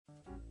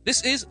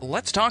This is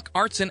Let's Talk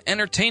Arts and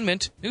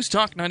Entertainment, News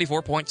Talk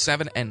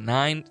 94.7 and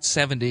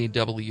 970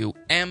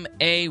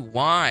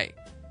 WMAY.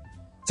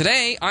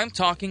 Today, I'm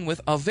talking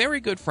with a very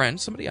good friend,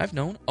 somebody I've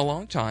known a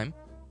long time,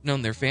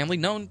 known their family,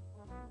 known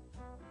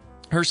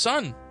her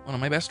son, one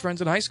of my best friends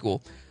in high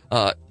school.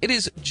 It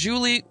is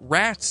Julie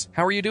Ratz.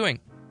 How are you doing?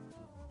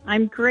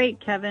 I'm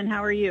great, Kevin.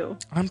 How are you?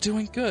 I'm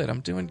doing good.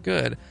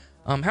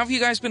 How have you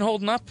guys been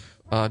holding up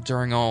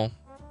during all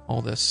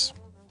this?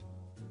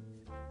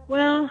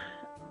 Well,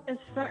 as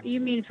far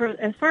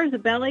as the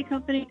ballet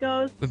company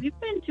goes, we've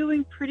been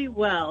doing pretty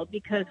well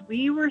because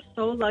we were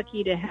so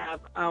lucky to have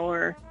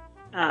our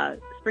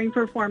spring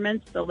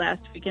performance the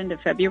last weekend of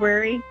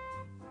February,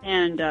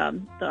 and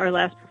our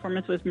last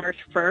performance was March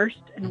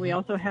 1st, and we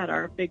also had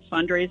our big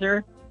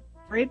fundraiser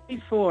right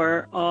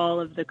before all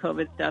of the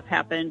COVID stuff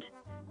happened.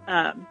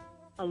 A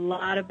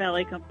lot of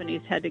ballet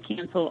companies had to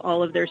cancel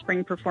all of their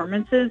spring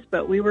performances,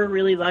 but we were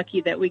really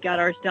lucky that we got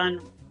ours done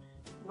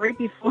right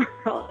before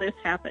all this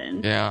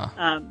happened.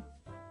 Yeah.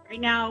 Right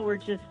now, we're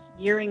just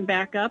gearing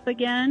back up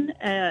again.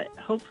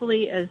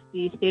 Hopefully, as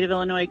the state of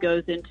Illinois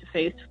goes into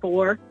phase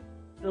 4,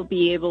 we'll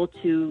be able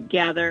to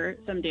gather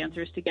some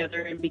dancers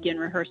together and begin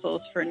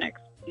rehearsals for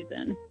next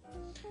season.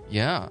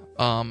 Yeah.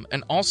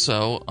 And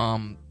also,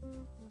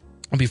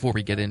 before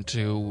we get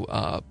into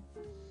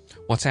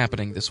what's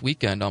happening this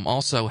weekend,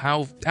 also,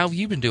 how have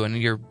you been doing?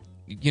 Your,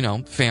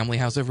 family,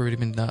 how's everybody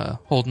been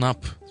holding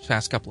up the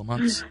past couple of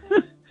months?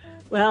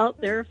 Well,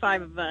 there are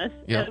 5 of us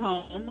at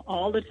home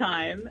all the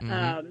time.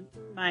 Mm-hmm.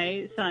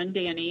 My son,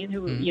 Danny,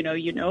 who you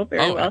know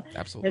very well,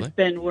 absolutely, has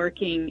been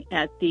working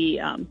at the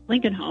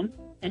Lincoln Home,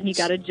 and he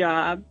got a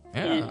job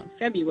in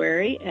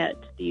February at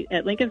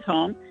Lincoln's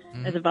Home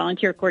as a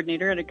volunteer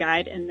coordinator and a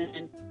guide, and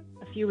then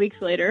a few weeks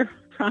later,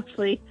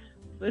 promptly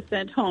was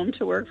sent home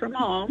to work from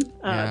home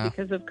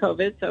because of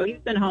COVID. So he's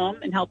been home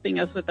and helping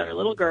us with our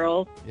little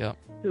girls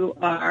who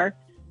are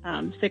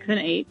 6 and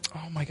 8.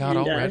 Oh, my God,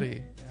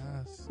 already.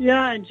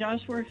 Yeah, and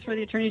Josh works for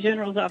the Attorney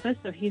General's office,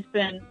 so he's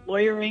been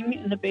lawyering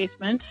in the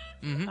basement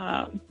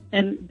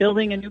and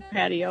building a new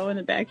patio in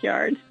the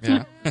backyard.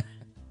 Yeah.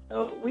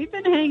 So we've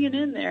been hanging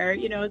in there.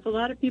 It's a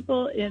lot of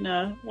people in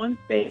one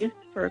space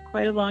for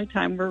quite a long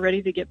time. We're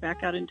ready to get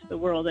back out into the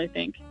world, I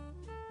think.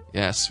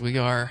 Yes, we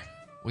are.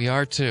 We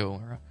are,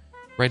 too. We're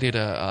ready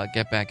to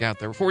get back out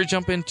there. Before we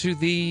jump into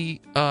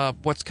the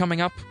what's coming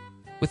up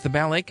with the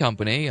ballet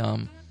company,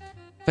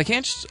 if I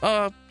can, just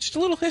a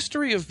little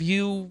history of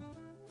you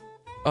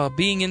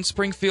being in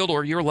Springfield,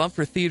 or your love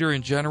for theater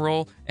in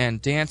general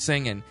and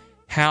dancing, and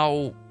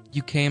how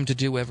you came to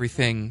do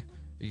everything.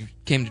 You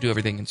came to do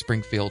everything in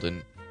Springfield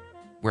and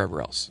wherever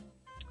else.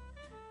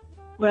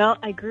 Well,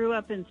 I grew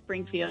up in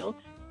Springfield,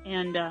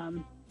 and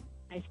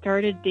I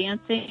started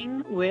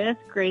dancing with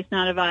Grace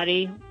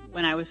Nadavati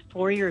when I was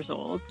 4 years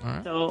old,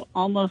 so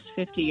almost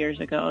 50 years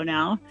ago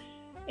now.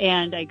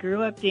 And I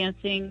grew up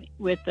dancing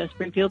with the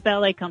Springfield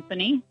Ballet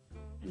Company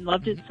and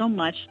loved it so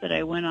much that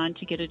I went on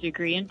to get a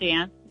degree in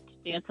dance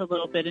a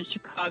little bit in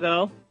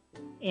Chicago,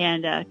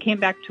 and came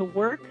back to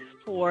work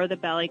for the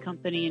ballet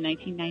company in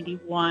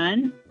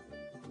 1991.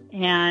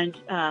 And,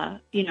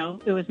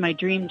 it was my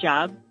dream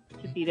job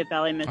to be the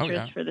ballet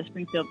mistress for the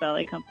Springfield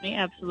Ballet Company.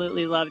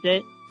 Absolutely loved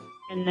it.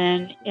 And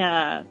then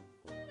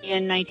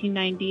in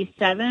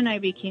 1997, I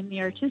became the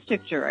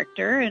artistic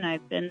director, and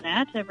I've been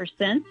that ever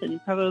since,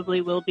 and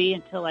probably will be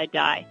until I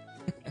die,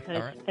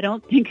 because I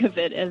don't think of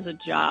it as a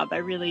job.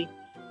 I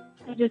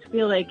just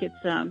feel like it's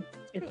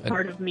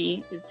part of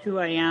me. It's who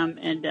I am,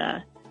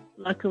 and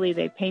luckily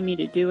they pay me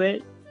to do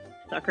it,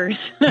 suckers.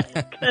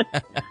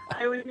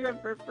 I would do it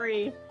for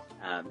free.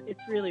 It's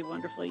really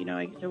wonderful.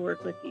 I get to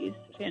work with these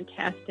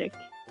fantastic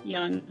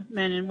young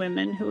men and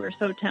women who are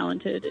so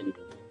talented and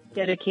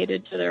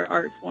dedicated to their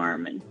art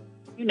form, and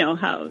you know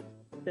how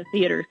the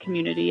theater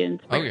community in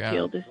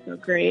Springfield is so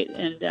great,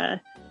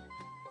 and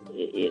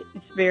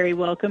it's very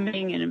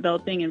welcoming and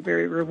enveloping and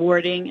very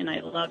rewarding, and I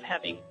love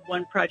having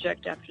one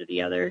project after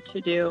the other to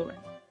do.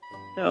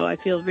 So I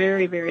feel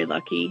very, very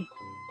lucky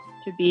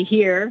to be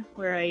here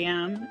where I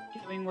am,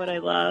 doing what I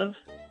love,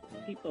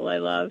 people I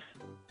love.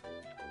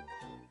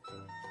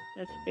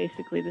 That's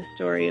basically the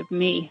story of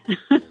me.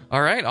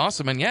 All right,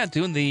 awesome. And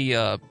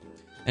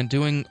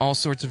doing all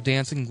sorts of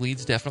dancing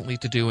leads definitely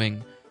to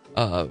doing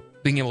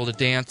being able to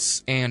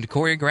dance and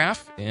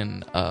choreograph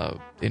in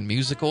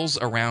musicals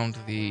around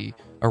the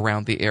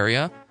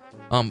area.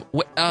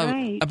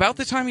 About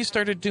the time you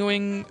started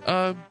doing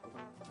the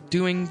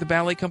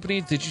ballet company,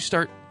 did you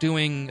start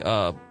doing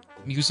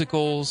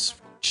musicals,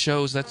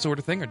 shows, that sort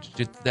of thing, or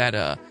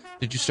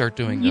did you start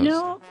doing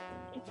those?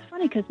 It's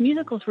funny because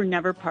musicals were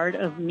never part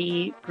of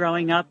me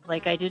growing up.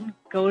 Like, I didn't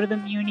go to the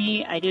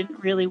Muni. I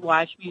didn't really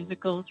watch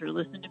musicals or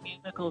listen to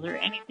musicals or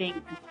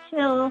anything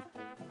until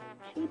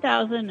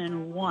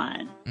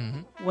 2001,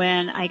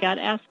 when I got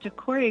asked to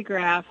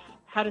choreograph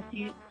How to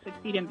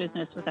Succeed in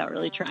Business Without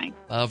Really Trying.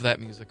 Love that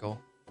musical.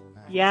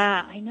 Nice.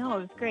 Yeah, I know.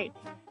 It was great.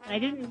 And I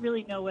didn't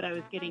really know what I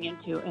was getting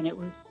into, and it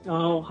was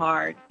so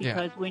hard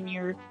because when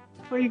you're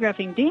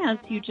choreographing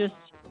dance, you just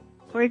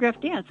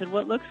choreograph dance and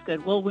what looks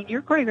good. Well, when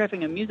you're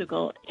choreographing a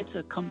musical, it's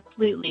a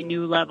completely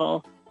new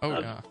level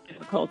of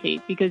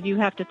difficulty because you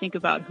have to think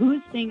about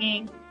who's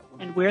singing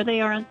and where they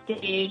are on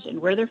stage and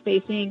where they're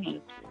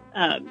facing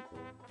and,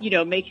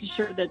 making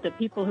sure that the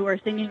people who are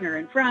singing are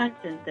in front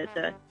and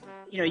that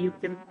you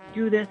can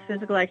do this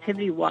physical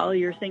activity while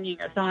you're singing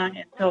a song.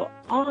 And so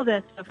all of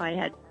that stuff I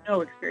had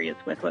no experience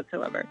with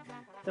whatsoever.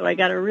 So I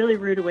got a really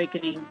rude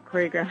awakening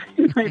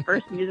choreographing my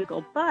first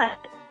musical.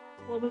 But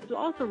what was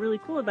also really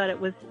cool about it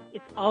was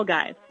it's all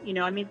guys.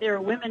 There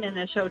were women in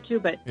the show too,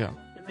 but the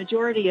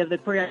majority of the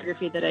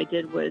choreography that I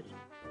did was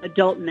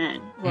adult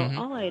men. Well,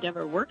 all I had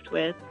ever worked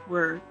with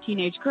were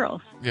teenage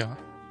girls. Yeah.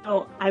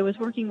 So I was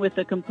working with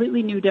a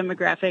completely new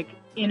demographic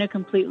in a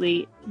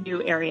completely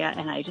new area,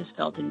 and I just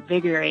felt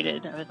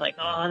invigorated. I was like,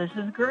 oh, this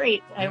is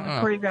great. I would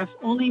choreograph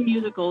only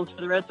musicals for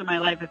the rest of my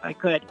life if I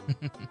could,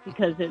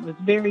 because it was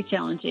very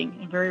challenging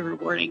and very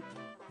rewarding.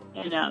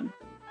 And,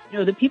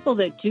 the people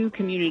that do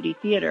community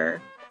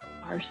theater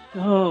are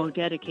so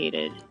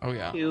dedicated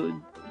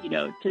to,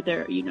 to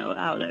their,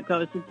 how that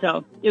goes. And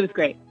so it was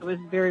great. It was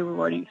a very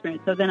rewarding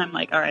experience. So then I'm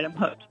like, all right, I'm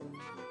hooked.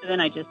 So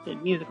then I just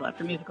did musical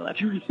after musical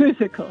after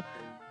musical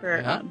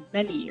for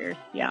many years.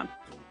 Yeah.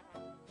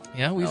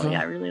 Yeah,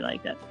 I really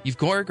like that. You've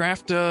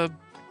choreographed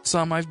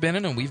some I've been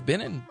in, and we've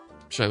been in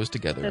shows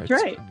together. That's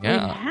right.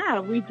 Yeah.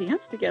 We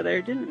danced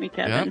together, didn't we,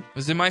 Kevin? Yeah. It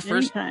was in my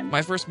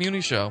first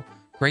Muni show.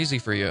 Crazy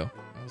for You.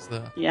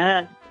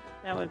 Yes.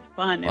 That was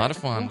fun. A lot of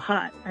fun. So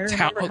hot. I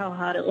remember how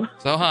hot it was.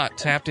 So hot.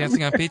 Tap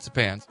dancing on pizza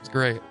pans. It's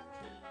great.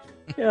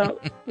 Yeah.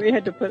 We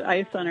had to put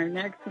ice on our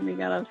necks when we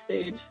got off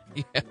stage.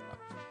 Yeah.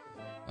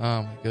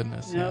 Oh my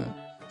goodness. Yep. Yeah.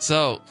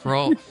 So for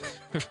all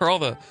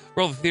the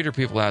theater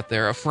people out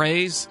there, a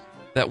phrase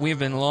that we've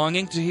been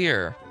longing to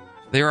hear.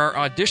 There are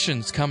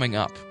auditions coming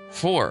up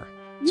for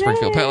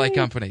Springfield Ballet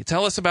Company.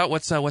 Tell us about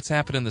what's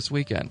happening this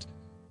weekend.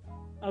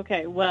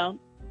 Okay. Well,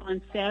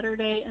 on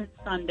Saturday and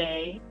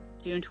Sunday,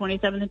 June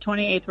 27th and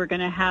 28th, we're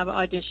going to have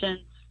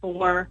auditions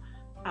for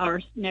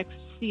our next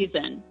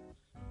season.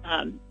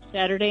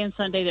 Saturday and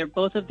Sunday,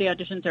 both of the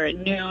auditions are at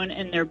noon,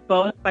 and they're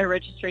both by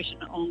registration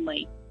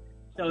only.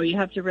 So you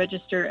have to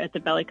register at the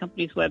Ballet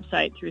Company's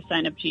website through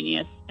Sign Up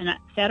Genius. And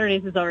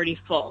Saturdays is already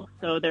full,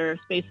 so there are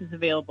spaces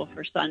available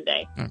for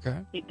Sunday. Okay.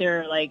 I think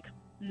there are like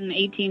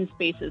 18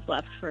 spaces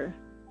left for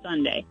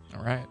Sunday.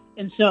 All right.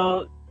 And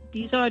so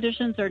these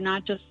auditions are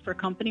not just for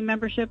company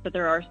membership, but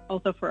they're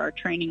also for our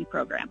training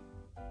program.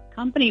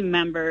 Company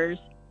members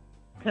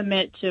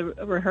commit to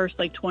rehearse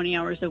like 20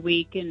 hours a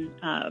week, and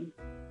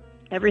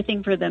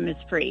everything for them is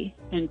free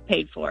and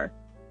paid for.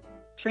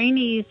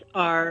 Trainees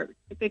are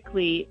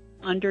typically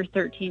under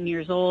 13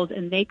 years old,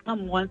 and they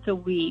come once a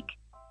week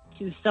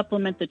to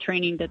supplement the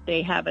training that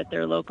they have at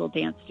their local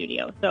dance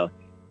studio. So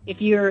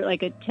if you're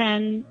like a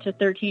 10 to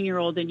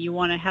 13-year-old and you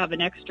want to have an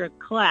extra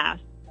class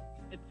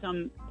with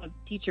some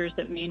teachers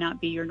that may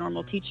not be your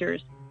normal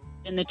teachers,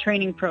 then the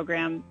training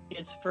program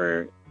is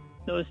for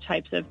those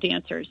types of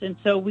dancers. And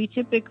so we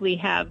typically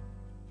have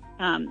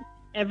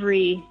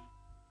every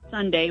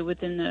Sunday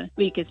within the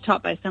week is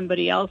taught by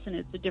somebody else, and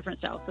it's a different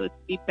style. So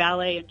it's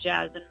ballet and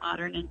jazz and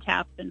modern and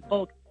tap and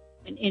folk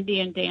and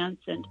Indian dance,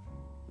 and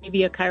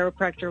maybe a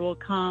chiropractor will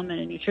come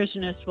and a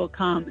nutritionist will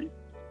come, and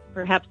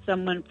perhaps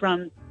someone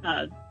from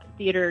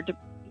theater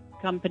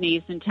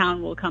companies in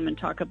town will come and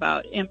talk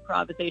about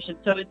improvisation.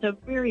 So it's a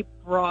very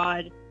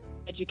broad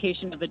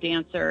education of a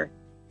dancer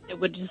that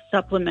would just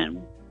supplement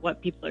what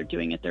people are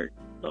doing at their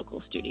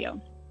local studio.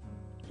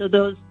 So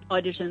those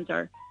auditions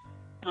are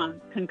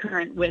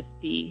concurrent with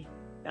the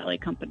Ballet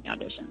Company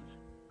auditions.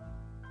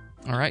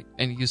 All right.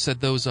 And you said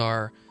those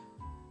are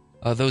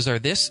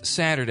this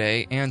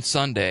Saturday and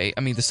Sunday.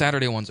 I mean, the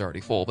Saturday one's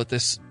already full, but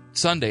this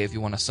Sunday, if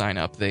you want to sign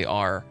up, they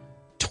are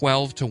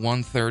 12 to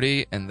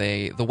 1:30, and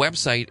the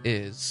website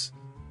is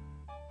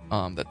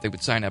that they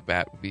would sign up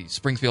at would be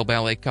Springfield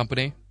Ballet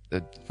Company.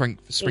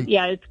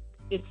 Yeah,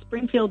 it's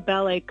Springfield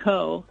Ballet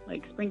Co.,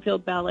 like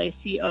Springfield Ballet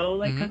Co.,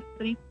 like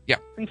company. Yeah.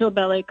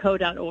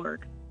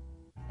 SpringfieldBalletCo.org.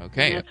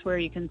 Okay. And that's where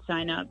you can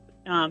sign up.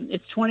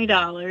 It's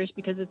 $20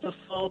 because it's a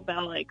full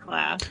ballet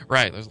class.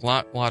 Right. There's a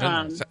lot in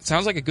there.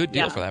 Sounds like a good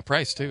deal for that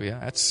price too.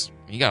 Yeah,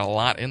 you got a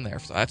lot in there,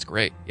 so that's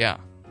great. Yeah,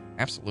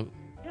 absolutely.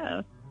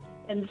 Yeah.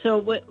 And so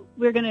what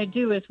we're going to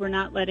do is we're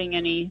not letting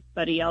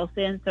anybody else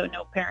in, so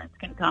no parents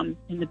can come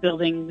in the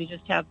building. We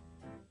just have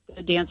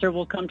the dancer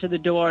will come to the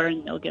door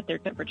and they'll get their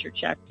temperature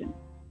checked and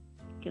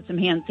get some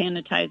hand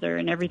sanitizer,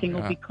 and everything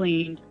will be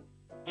cleaned.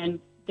 And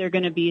they're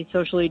going to be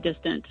socially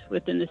distant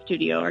within the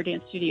studio. Our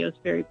dance studio is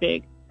very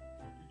big,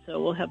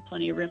 so we'll have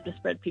plenty of room to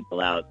spread people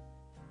out.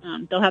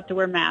 They'll have to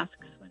wear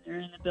masks when they're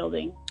in the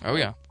building. Oh,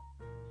 yeah.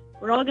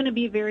 We're all going to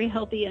be very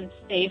healthy and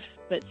safe,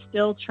 but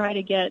still try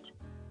to get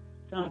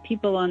some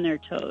people on their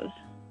toes.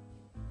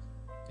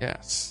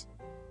 Yes.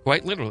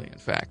 Quite literally, in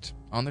fact.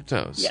 On their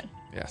toes.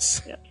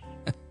 Yes.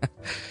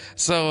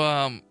 So,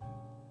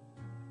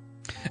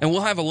 and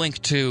we'll have a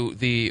link to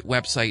the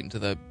website and to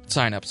the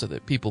sign-up so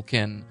that people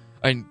can,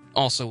 and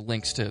also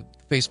links to the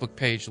Facebook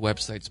page, the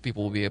website, so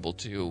people will be able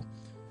to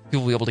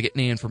people will be able to get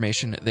any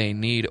information they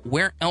need.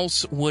 Where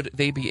else would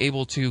they be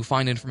able to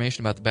find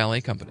information about the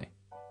ballet company?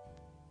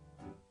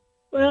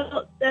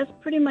 Well, that's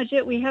pretty much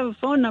it. We have a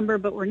phone number,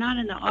 but we're not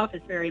in the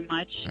office very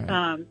much.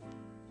 Right.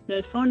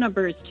 The phone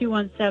number is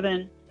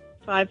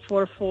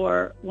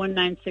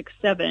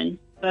 217-544-1967,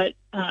 but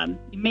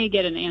you may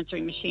get an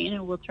answering machine,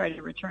 and we'll try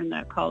to return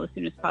that call as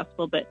soon as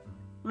possible. But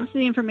most of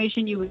the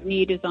information you would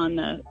need is on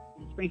the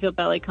Springfield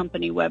Ballet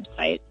Company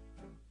website.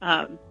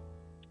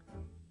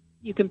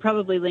 You can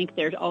probably link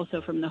there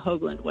also from the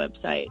Hoagland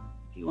website.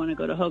 If you want to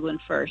go to Hoagland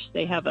first,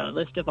 they have a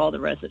list of all the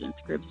residence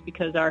groups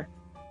because our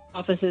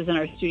offices and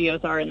our studios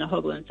are in the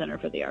Hoagland Center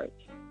for the Arts.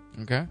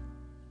 Okay.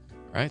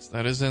 Right. So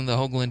that is in the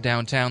Hoagland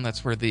downtown.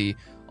 That's where the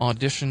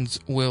auditions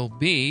will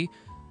be.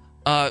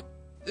 But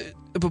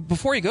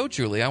before you go,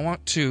 Julie, I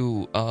want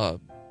to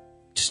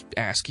just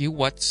ask you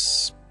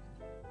what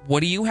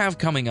do you have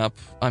coming up?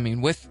 I mean,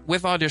 with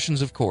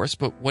auditions, of course,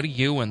 but what do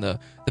you and the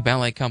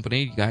ballet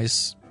company, you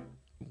guys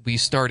be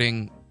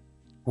starting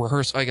more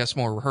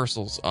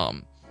rehearsals,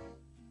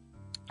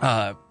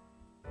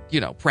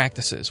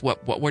 practices. What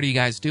are you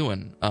guys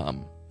doing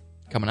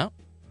coming up?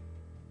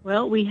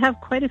 Well, we have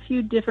quite a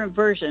few different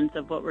versions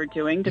of what we're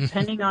doing,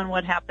 depending on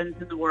what happens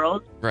in the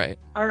world. Right.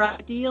 Our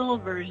ideal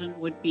version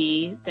would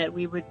be that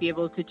we would be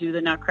able to do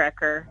the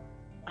Nutcracker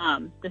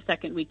the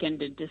second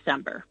weekend in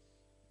December.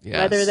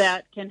 Yes. Whether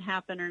that can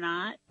happen or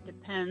not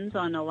depends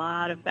on a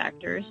lot of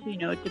factors.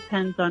 It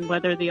depends on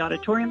whether the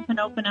auditorium can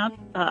open up.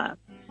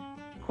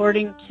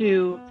 According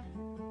to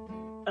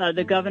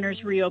the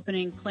governor's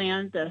reopening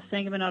plan, the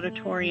Sangamon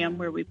Auditorium,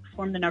 where we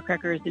perform the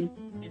Nutcracker, is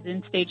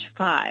in stage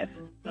 5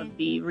 of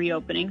the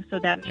reopening. So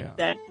that means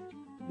that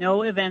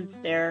no events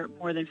there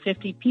more than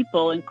 50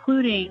 people,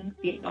 including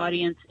the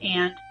audience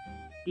and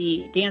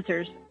the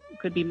dancers,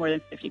 could be more than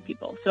 50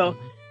 people. So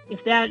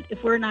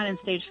if we're not in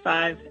stage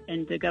 5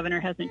 and the governor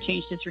hasn't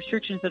changed his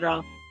restrictions at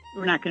all,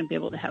 we're not going to be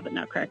able to have a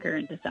Nutcracker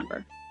in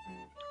December.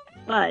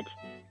 But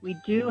we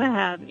do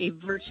have a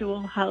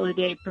virtual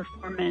holiday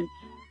performance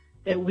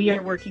that we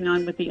are working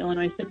on with the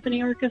Illinois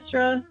Symphony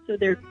Orchestra. So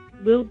there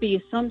will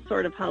be some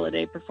sort of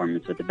holiday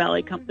performance with the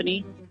ballet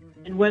company.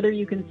 And whether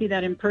you can see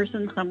that in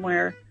person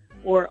somewhere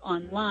or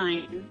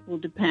online will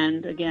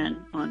depend,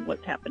 again, on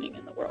what's happening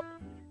in the world.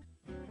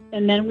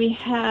 And then we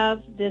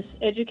have this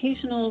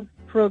educational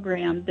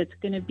program that's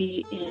going to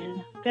be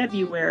in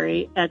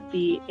February at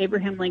the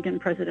Abraham Lincoln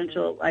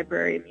Presidential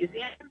Library and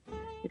Museum.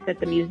 It's at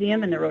the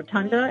museum in the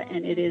Rotunda,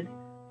 and it is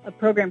a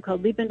program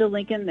called Leap into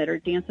Lincoln that are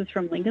dances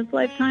from Lincoln's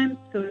lifetime.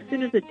 So as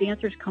soon as the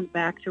dancers come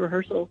back to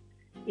rehearsal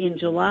in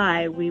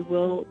July, we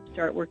will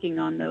start working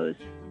on those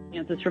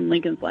dances from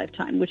Lincoln's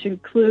lifetime, which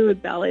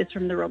include ballets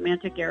from the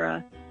Romantic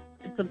era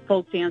and some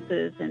folk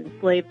dances and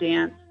slave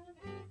dance.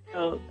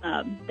 So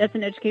that's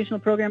an educational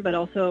program, but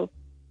also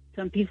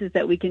some pieces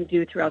that we can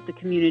do throughout the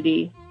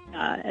community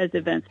as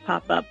events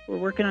pop up. We're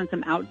working on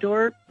some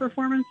outdoor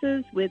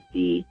performances with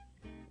the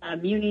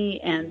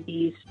Muni and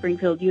the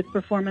Springfield Youth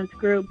Performance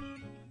Group,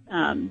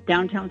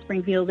 Downtown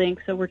Springfield Inc.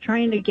 So we're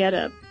trying to get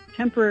a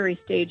temporary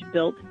stage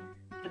built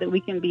so that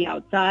we can be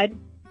outside,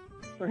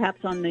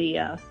 perhaps on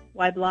the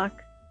Y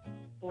Block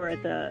or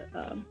at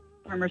the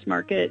farmers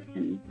market,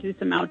 and do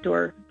some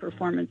outdoor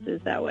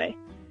performances that way.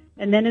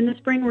 And then in the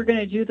spring, we're going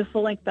to do the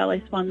full-length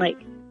ballet Swan Lake.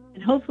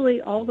 And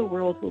hopefully all the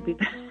world will be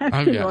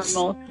back to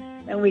normal,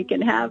 and we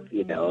can have,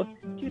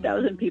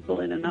 2,000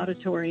 people in an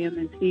auditorium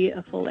and see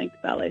a full-length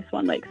ballet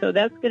Swan Lake. So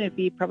that's going to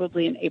be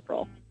probably in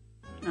April,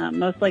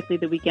 most likely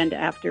the weekend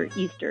after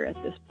Easter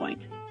at this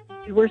point.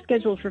 We were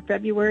scheduled for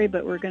February,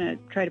 but we're going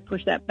to try to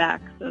push that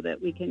back so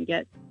that we can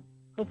get,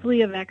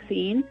 hopefully, a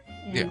vaccine,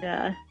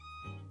 and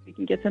we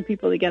can get some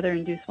people together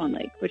and do Swan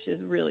Lake, which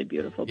is a really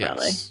beautiful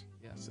ballet.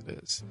 Yes,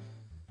 it is.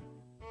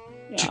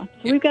 Yeah, so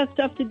we've got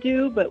stuff to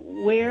do, but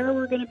where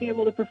we're going to be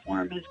able to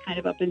perform is kind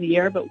of up in the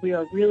air. But we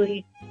are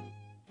really,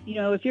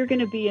 if you're going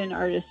to be an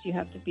artist, you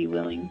have to be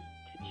willing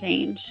to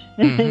change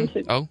and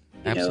to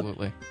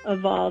absolutely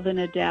evolve and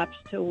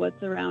adapt to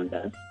what's around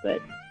us.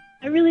 But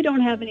I really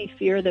don't have any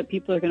fear that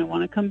people are going to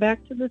want to come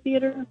back to the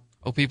theater.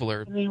 Oh, people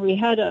are. I mean, we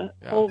had a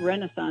whole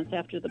renaissance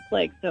after the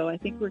plague, so I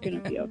think we're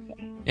going to be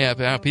okay. Yeah,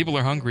 but people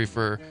are hungry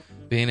for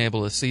being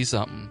able to see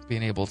something,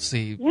 being able to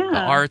see the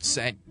arts,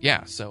 and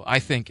so I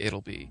think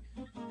it'll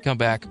come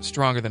back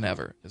stronger than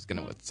ever.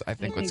 I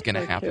think what's going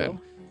to happen.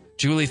 Too.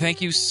 Julie,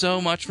 thank you so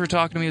much for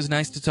talking to me. It was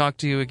nice to talk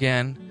to you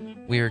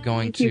again. We are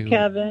going Thank you,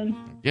 Kevin.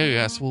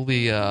 Yes, we'll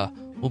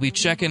be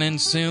checking in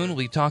soon. We'll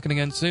be talking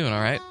again soon.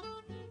 All right.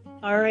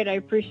 All right, I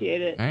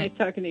appreciate it. All right. Nice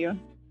talking to you.